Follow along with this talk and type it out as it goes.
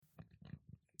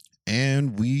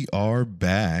And we are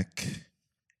back.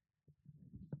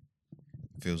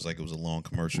 Feels like it was a long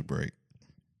commercial break.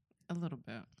 A little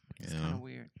bit. It's kind of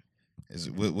weird. Is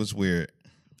it what's weird?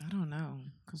 I don't know,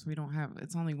 because we don't have.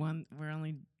 It's only one. We're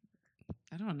only.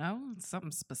 I don't know. It's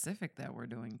something specific that we're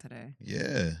doing today.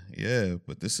 Yeah.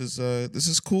 But this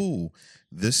is cool.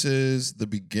 This is the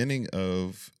beginning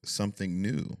of something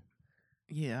new.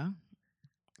 Yeah.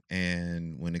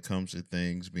 And when it comes to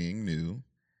things being new,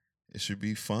 it should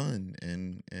be fun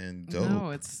and dope. No,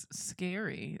 it's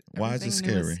scary. Why is it Everything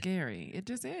new scary? is scary. It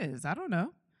just is. I don't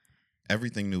know.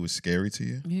 Everything new is scary to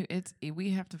you?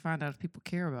 We have to find out if people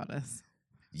care about us.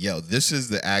 Yo, this is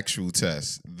the actual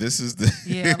test. This is the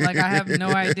Yeah, like I have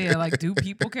no idea. Like, do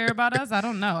people care about us? I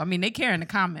don't know. I mean, they care in the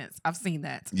comments. I've seen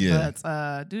that. Yeah.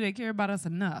 But do they care about us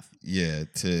enough? Yeah,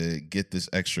 to get this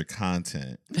extra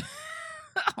content.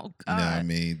 Oh, God. You know what I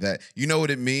mean? You know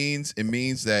what it means? It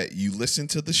means that you listen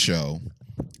to the show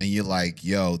and you're like,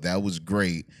 yo, that was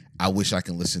great. I wish I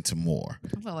can listen to more.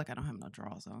 I feel like I don't have no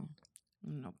drawers on.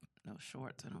 No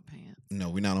shorts or no pants.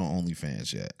 No, we're not on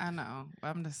OnlyFans yet. I know.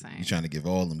 I'm just saying. You're trying to give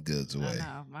all them goods I away.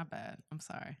 know. My bad. I'm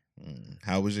sorry.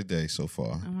 How was your day so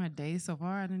far? My day so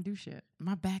far, I didn't do shit.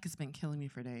 My back has been killing me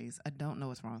for days. I don't know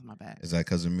what's wrong with my back. Is that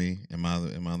because of me? Am I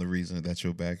the reason that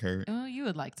your back hurt? Oh, you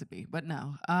would like to be, but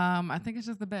no. I think it's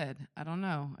just the bed. I don't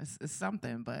know. It's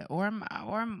something, but or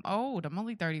I'm old. I'm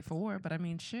only 34, but I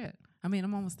mean shit. I mean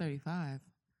I'm almost 35.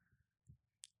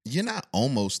 You're not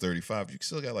almost 35. You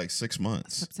still got like 6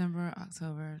 months. September,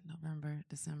 October, November,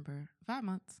 December. 5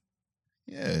 months.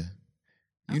 Yeah.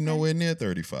 You're Okay. nowhere near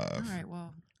 35. All right.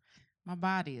 Well, my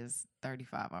body is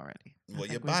 35 already. Well,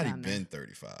 your body been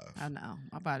 35. I know.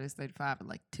 My body is 35 at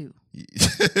like 2. Yeah.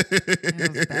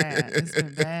 It was bad. It's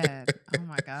been bad. Oh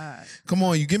my God. Come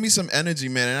on, you give me some energy,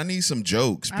 man. And I need some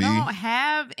jokes, B. I don't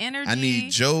have energy. I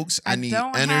need jokes. I need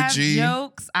don't energy. Have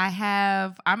jokes. I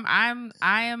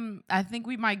think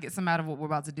we might get some out of what we're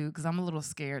about to do because I'm a little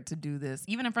scared to do this,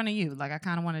 even in front of you. Like I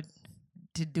kind of wanted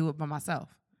to do it by myself.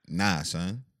 Nah,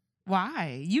 son.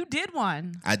 Why? You did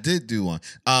one. I did do one.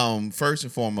 First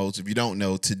and foremost, if you don't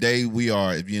know, today we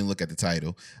are, if you didn't look at the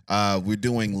title, we're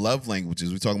doing love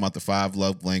languages. We're talking about the 5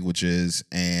 love languages.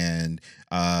 And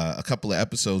a couple of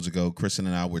episodes ago, Kristen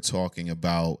and I were talking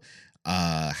about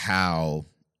how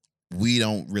we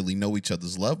don't really know each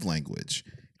other's love language.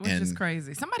 Which is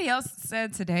crazy. Somebody else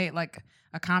said today, like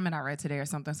a comment I read today or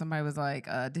something. Somebody was like,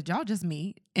 "Did y'all just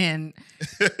meet?" And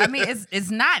I mean, it's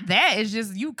not that. It's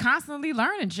just you constantly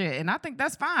learning shit, and I think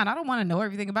that's fine. I don't want to know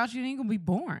everything about you. Then you're gonna be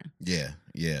boring. Yeah.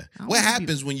 What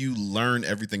happens when you learn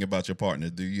everything about your partner?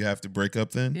 Do you have to break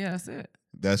up then? Yeah, that's it.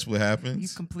 That's what happens. You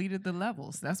completed the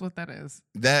levels. That's what that is.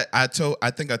 That I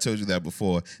think I told you that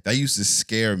before. That used to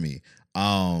scare me.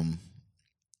 In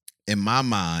my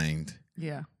mind,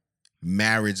 Yeah.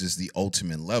 marriage is the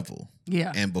ultimate level.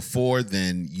 Yeah. And before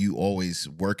then, you always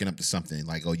working up to something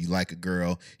like, oh, you like a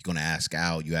girl, you're going to ask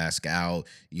out, y'all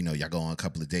go on a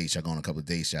couple of dates,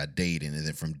 y'all dating. And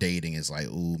then from dating, it's like,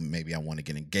 ooh, maybe I want to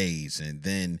get engaged. And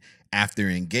then after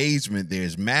engagement,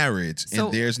 there's marriage.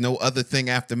 And there's no other thing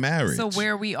after marriage. So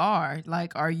where we are,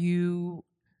 like, have you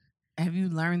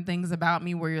learned things about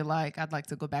me where you're like, I'd like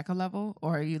to go back a level?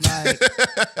 Or are you like,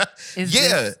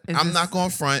 I'm not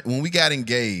going to front. When we got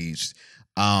engaged,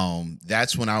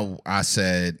 that's when I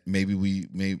said maybe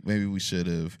we should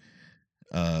have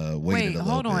waited a little bit. Wait,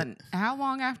 hold on. How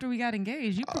long after we got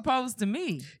engaged? You proposed to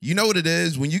me. You know what it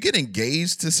is? When you get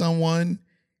engaged to someone,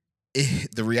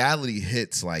 the reality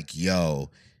hits like, yo,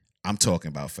 I'm talking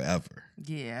about forever.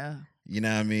 Yeah. You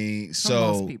know what I mean? For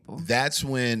So most people. that's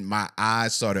when my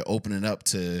eyes started opening up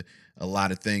to a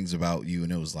lot of things about you.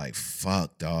 And it was like,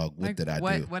 fuck, dog, what did I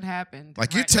do? What happened?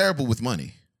 Like, you're terrible with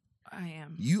money. I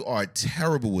am. You are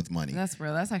terrible with money. That's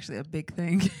real. That's actually a big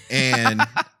thing. And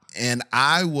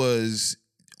I was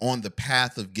on the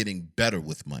path of getting better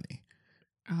with money.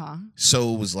 Uh-huh.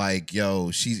 So it was like,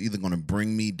 yo, she's either going to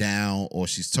bring me down or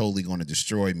she's totally going to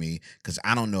destroy me because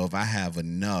I don't know if I have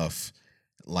enough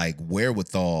like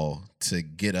wherewithal to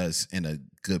get us in a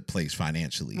good place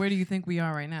financially. Where do you think we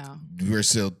are right now? We're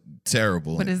still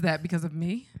terrible. But is that because of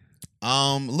me?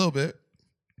 A little bit.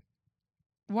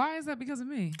 Why is that because of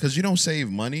me? Because you don't save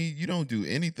money. You don't do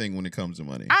anything when it comes to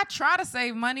money. I try to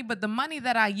save money, but the money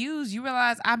that I use, you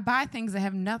realize I buy things that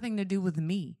have nothing to do with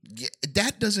me. Yeah,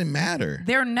 that doesn't matter.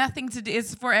 They're nothing to do.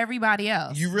 It's for everybody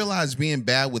else. You realize being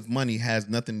bad with money has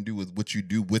nothing to do with what you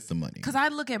do with the money. Because I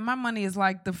look at my money as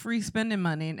like the free spending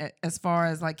money as far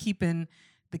as like keeping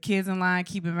the kids in line,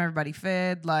 keeping everybody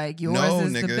fed. Like yours No,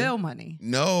 is nigga. the bill money.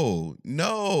 No.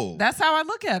 That's how I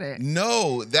look at it.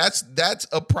 No, that's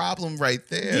a problem right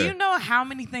there. Do you know how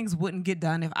many things wouldn't get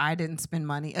done if I didn't spend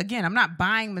money? Again, I'm not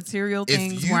buying material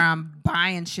things where I'm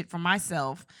buying shit for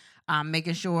myself. I'm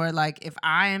making sure, like, if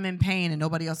I am in pain and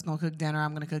nobody else is gonna cook dinner,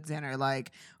 I'm gonna cook dinner.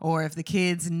 Like, or if the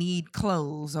kids need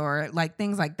clothes or like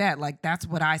things like that. Like, that's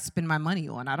what I spend my money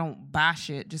on. I don't buy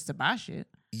shit just to buy shit.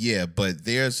 Yeah, but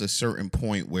there's a certain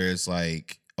point where it's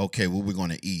like, okay, what we're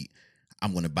gonna eat?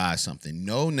 I'm gonna buy something.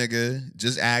 No, nigga,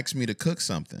 just ask me to cook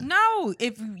something. No,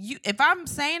 if I'm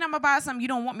saying I'm gonna buy something, you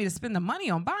don't want me to spend the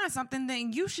money on buying something,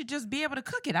 then you should just be able to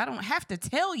cook it. I don't have to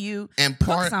tell you And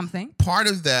cook something. Part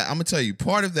of that, I'm gonna tell you,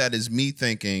 part of that is me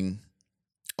thinking,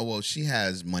 oh well, she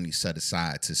has money set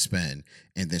aside to spend,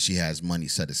 and then she has money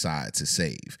set aside to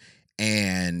save.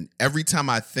 And every time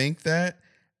I think that,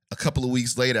 a couple of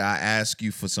weeks later, I ask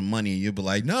you for some money, and you'll be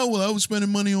like, no, well, I was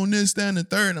spending money on this, that, and the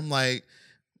third. And I'm like,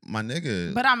 my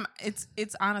nigga. But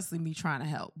it's honestly me trying to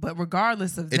help. But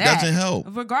regardless of that, it doesn't help.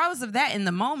 Regardless of that, in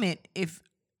the moment, if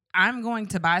I'm going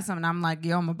to buy something, I'm like,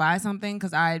 yo, I'm gonna buy something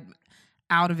because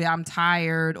out of it, I'm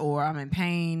tired or I'm in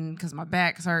pain because my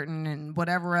back's hurting and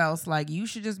whatever else. Like, you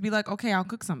should just be like, okay, I'll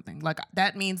cook something. Like,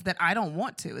 that means that I don't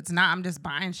want to. It's not I'm just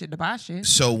buying shit to buy shit.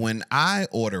 So when I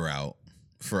order out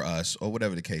for us or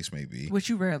whatever the case may be, which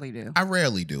you rarely do. I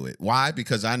rarely do it. Why?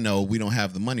 Because I know we don't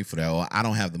have the money for that, or I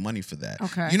don't have the money for that.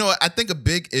 Okay. You know what? I think a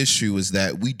big issue is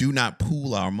that we do not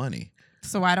pool our money.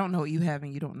 So I don't know what you have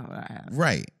and you don't know what I have.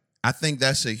 Right. I think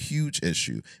that's a huge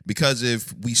issue because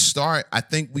if we start, I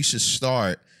think we should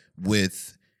start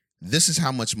with, this is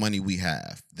how much money we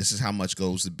have. This is how much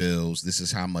goes to bills. This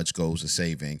is how much goes to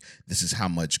saving. This is how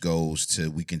much goes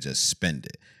to, we can just spend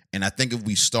it. And I think if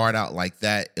we start out like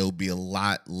that, it'll be a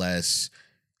lot less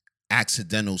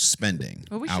accidental spending.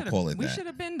 Well, I'll call it that. We should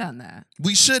have been done that.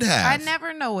 We should have. I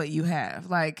never know what you have.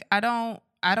 Like, I don't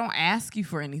ask you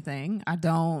for anything.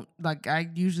 I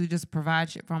usually just provide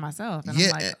shit for myself. And I'm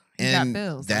like, you got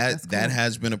bills. That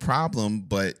has been a problem.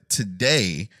 But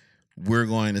today, we're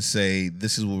going to say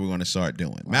this is what we're going to start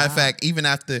doing. Wow. Matter of fact, even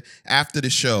after the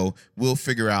show, we'll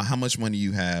figure out how much money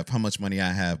you have, how much money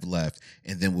I have left,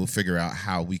 and then we'll figure out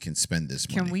how we can spend this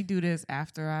money. Can we do this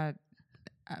after I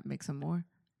make some more?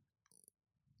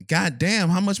 God damn,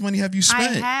 how much money have you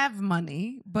spent? I have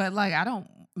money, but like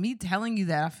me telling you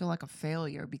that, I feel like a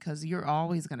failure because you're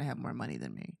always going to have more money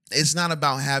than me. It's not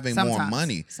about having more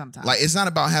money. Sometimes. Like, it's not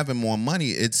about having more money.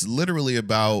 It's literally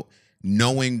about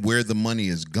knowing where the money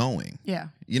is going. Yeah.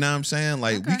 You know what I'm saying?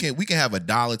 Like, okay, we can have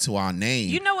 $1 to our name.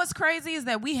 You know what's crazy is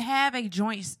that we have a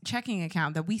joint checking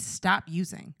account that we stopped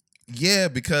using. Yeah,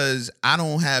 because I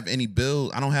don't have any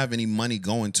bills. I don't have any money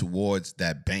going towards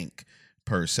that bank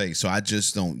per se. So I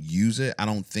just don't use it. I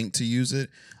don't think to use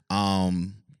it.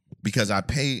 Because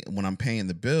when I'm paying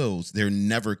the bills, they're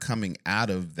never coming out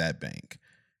of that bank.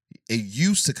 It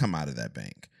used to come out of that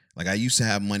bank. Like, I used to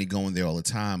have money going there all the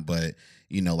time, but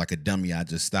you know, like a dummy, I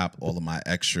just stopped all of my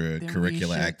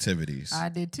extracurricular activities. I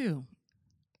did too.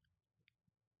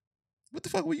 What the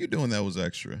fuck were you doing that was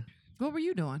extra? What were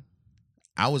you doing?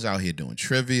 I was out here doing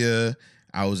trivia.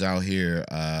 I was out here.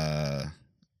 I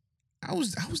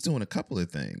was doing a couple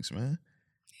of things, man.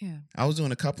 Yeah. I was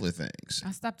doing a couple of things.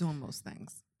 I stopped doing most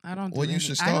things. I don't. Well, you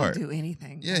should start. I don't do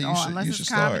anything. Yeah, you should. Unless you it's should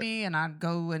comedy, start. and I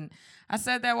go and I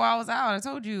said that while I was out. I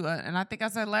told you, and I think I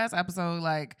said last episode,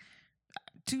 like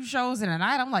 2 shows in a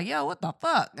night. I'm like, yo, what the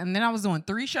fuck? And then I was doing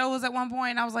 3 shows at one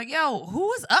point, and I was like, yo,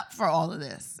 who is up for all of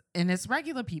this? And it's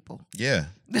regular people. Yeah.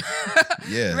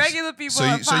 Yeah. Regular people. So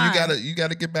you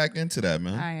gotta get back into that,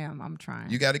 man. I am. I'm trying.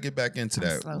 You got to get back into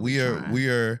that. Trying.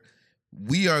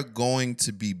 We are going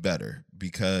to be better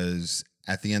because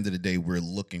at the end of the day, we're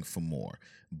looking for more.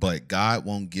 But God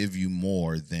won't give you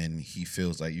more than He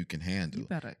feels like you can handle.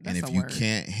 And if you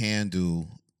can't handle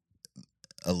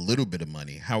a little bit of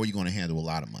money, how are you going to handle a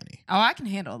lot of money? Oh, I can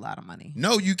handle a lot of money.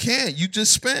 No, you can't. You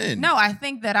just spend. No, I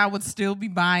think that I would still be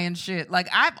buying shit. Like,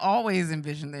 I've always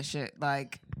envisioned this shit.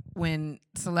 Like, when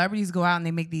celebrities go out and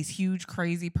they make these huge,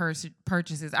 crazy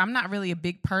purchases. I'm not really a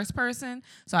big purse person,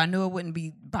 so I knew I wouldn't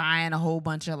be buying a whole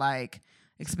bunch of, like,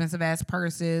 expensive ass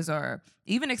purses or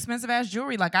even expensive ass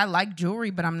jewelry. Like, I like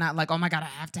jewelry, but I'm not like, oh my God, I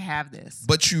have to have this.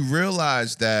 But you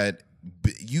realize that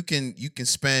you can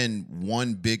spend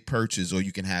one big purchase or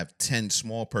you can have 10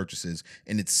 small purchases,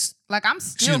 and it's like, I'm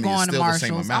still going to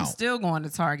Marshalls. I'm amount. still going to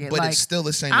Target. But like, it's still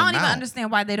the same amount. I don't even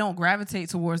understand why they don't gravitate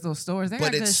towards those stores.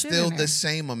 But it's still the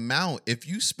same amount. If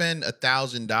you spend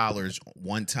 $1,000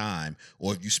 one time,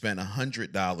 or if you spend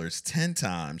 $100 10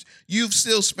 times, you've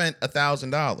still spent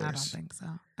 $1,000. I don't think so.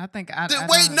 I think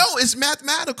no, it's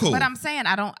mathematical. But I'm saying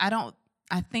I don't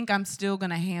I think I'm still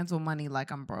gonna handle money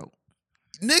like I'm broke.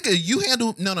 Nigga, you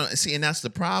handle no. See, and that's the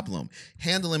problem.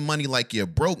 Handling money like you're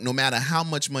broke, no matter how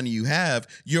much money you have,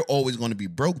 you're always going to be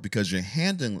broke because you're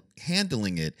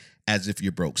handling it as if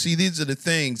you're broke. See, these are the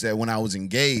things that when I was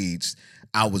engaged,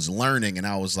 I was learning, and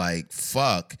I was like,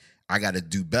 "Fuck, I got to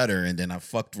do better." And then I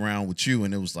fucked around with you,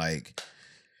 and it was like,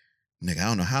 nigga, I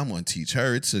don't know how I'm going to teach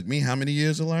her. It took me how many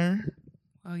years to learn?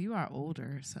 Well, you are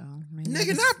older, so maybe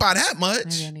Nigga, not by that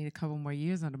much. Maybe I need a couple more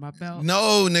years under my belt.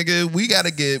 No, nigga, we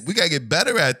gotta get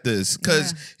better at this.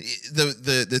 Cause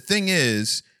the thing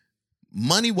is,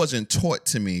 money wasn't taught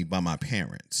to me by my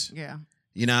parents. Yeah.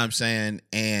 You know what I'm saying?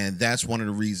 And that's one of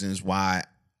the reasons why,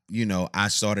 you know, I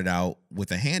started out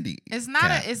with a handy. It's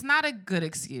not a good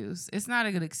excuse. It's not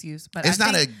a good excuse, but it's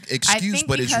not an excuse,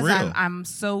 but it's real. I'm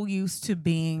so used to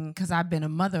because I've been a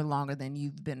mother longer than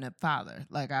you've been a father.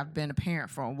 Like I've been a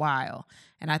parent for a while,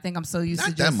 and I think I'm so used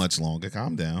to not that much longer.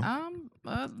 Calm down.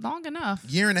 Long enough.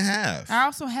 Year and a half. I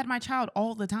also had my child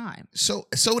all the time. So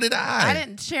did I. I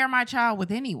didn't share my child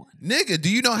with anyone. Nigga, do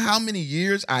you know how many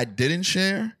years I didn't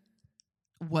share?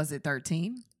 Was it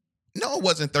 13? No, it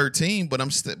wasn't 13, but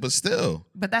but still.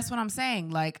 But that's what I'm saying.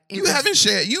 Like haven't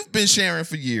shared. You've been sharing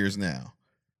for years now.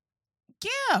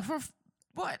 Yeah, for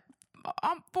what?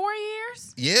 4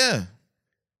 years? Yeah.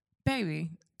 Baby,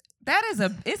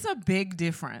 it's a big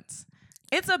difference.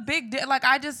 It's a big like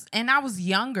I was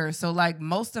younger, so like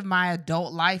most of my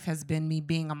adult life has been me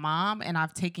being a mom, and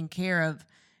I've taken care of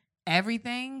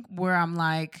everything where I'm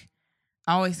like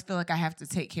I always feel like I have to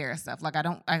take care of stuff. Like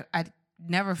I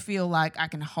never feel like I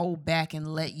can hold back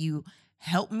and let you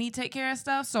help me take care of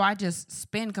stuff. So I just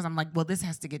spend because I'm like, well, this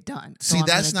has to get done. So see,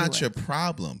 that's not your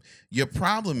problem. Your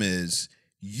problem is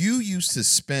you used to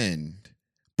spend,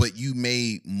 but you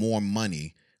made more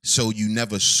money. So you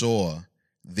never saw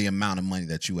the amount of money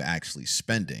that you were actually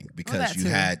spending because you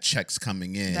had checks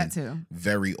coming in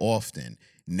very often.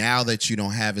 Now that you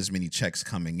don't have as many checks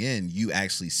coming in, you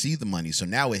actually see the money. So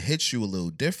now it hits you a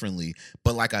little differently.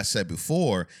 But like I said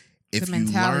before, if the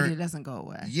mentality doesn't go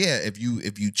away. Yeah, if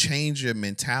you change your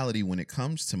mentality when it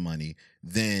comes to money,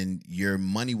 then your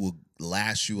money will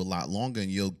last you a lot longer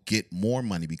and you'll get more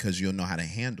money because you'll know how to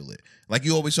handle it. Like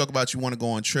you always talk about you want to go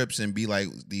on trips and be like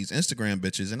these Instagram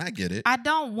bitches, and I get it. I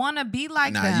don't want to be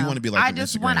like them. You want to be like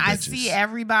Instagram bitches. I see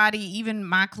everybody, even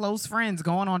my close friends,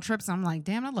 going on trips. I'm like,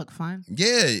 damn, that look fun.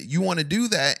 Yeah, you want to do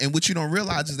that, and what you don't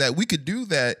realize is that we could do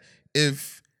that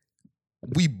if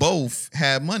we both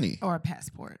had money. Or a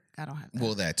passport. I don't have that.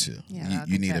 Well, that too. Yeah,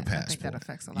 you need a passport. I think that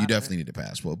affects a lot. You definitely need a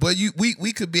passport. But we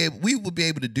would be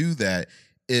able to do that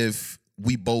if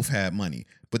we both had money.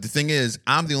 But the thing is,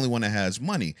 I'm the only one that has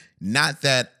money. Not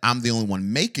that I'm the only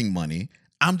one making money.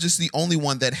 I'm just the only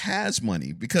one that has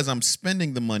money because I'm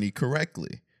spending the money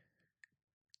correctly.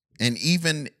 And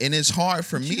it's hard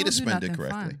for me to spend it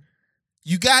correctly. Fun.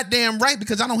 You goddamn right,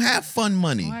 because I don't have fun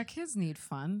money. Well, our kids need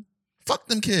fun. Fuck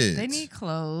them kids. They need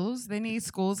clothes. They need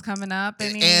schools coming up.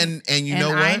 They need, and you know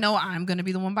what? I know I'm going to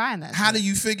be the one buying that. How do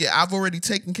you figure? I've already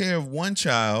taken care of one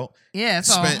child. Yeah,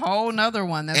 so a whole nother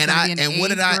one. That's what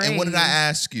did I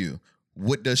ask you?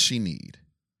 What does she need?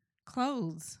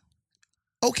 Clothes.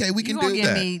 Okay, we can do that. You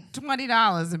gonna give me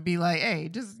 $20 and be like, hey,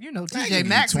 just TJ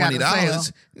Maxx got a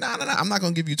sale. No. I'm not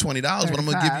gonna give you $20, but I'm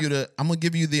gonna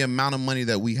give you the amount of money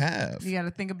that we have. You got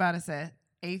to think about it. At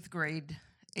 8th grade.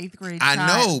 I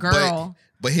know, girl.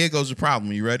 but here goes the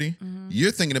problem. You ready? Mm-hmm.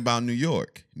 You're thinking about New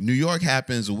York. New York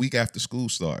happens a week after school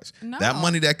starts. No. That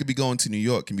money that could be going to New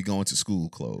York can be going to school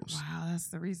clothes. Wow, that's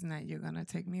the reason that you're gonna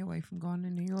take me away from going to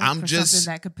New York. I'm for just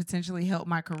something that could potentially help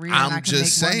my career. I'm and I can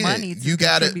just make saying, more money you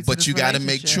gotta to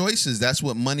make choices. That's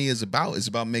what money is about. It's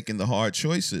about making the hard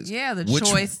choices. Yeah, the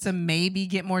choice to maybe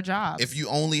get more jobs. If you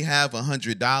only have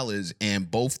 $100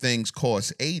 and both things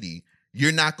cost $80.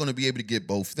 You're not going to be able to get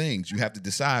both things. You have to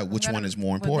decide which one is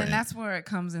more important. And that's where it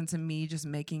comes into me just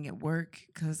making it work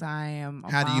because I am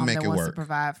a How do you mom make that it wants work? to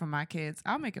provide for my kids.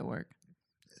 I'll make it work.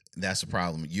 That's the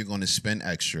problem. You're going to spend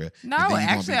extra. No,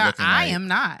 actually, I am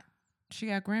not. She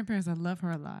got grandparents that love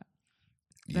her a lot.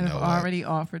 That have already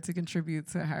offered to contribute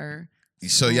to her.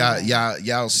 So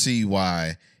y'all see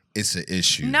why it's an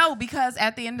issue. No, because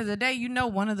at the end of the day,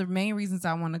 one of the main reasons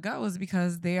I want to go is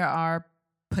because there are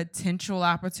potential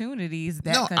opportunities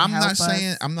that could help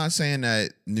us. I'm not saying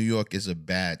that New York is a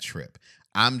bad trip.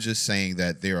 I'm just saying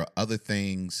that there are other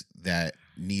things that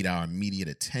need our immediate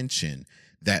attention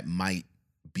that might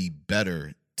be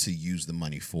better to use the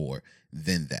money for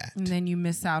than that. And then you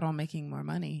miss out on making more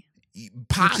money.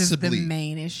 Possibly. Which is the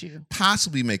main issue.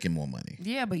 Possibly making more money.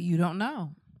 Yeah, but you don't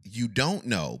know. You don't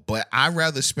know. But I'd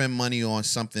rather spend money on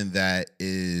something that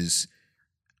is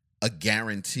a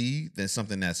guarantee than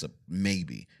something that's a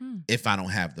maybe if I don't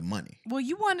have the money. Well,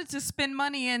 you wanted to spend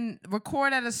money and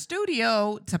record at a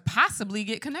studio to possibly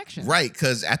get connections. Right,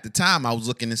 because at the time I was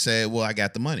looking and said, well, I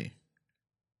got the money.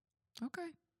 Okay.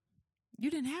 You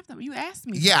didn't have them. You asked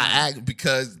me. Yeah,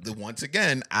 because once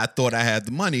again, I thought I had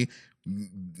the money.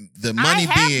 The money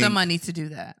I have being the money to do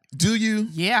that. Do you?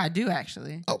 Yeah, I do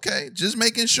actually. Okay, just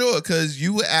making sure because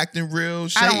you were acting real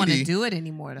shady. I don't want to do it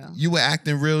anymore though. You were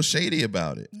acting real shady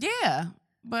about it. Yeah,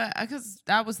 but because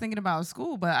I was thinking about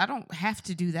school, but I don't have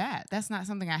to do that. That's not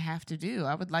something I have to do.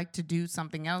 I would like to do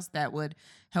something else that would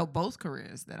help both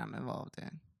careers that I'm involved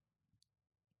in.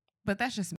 But that's just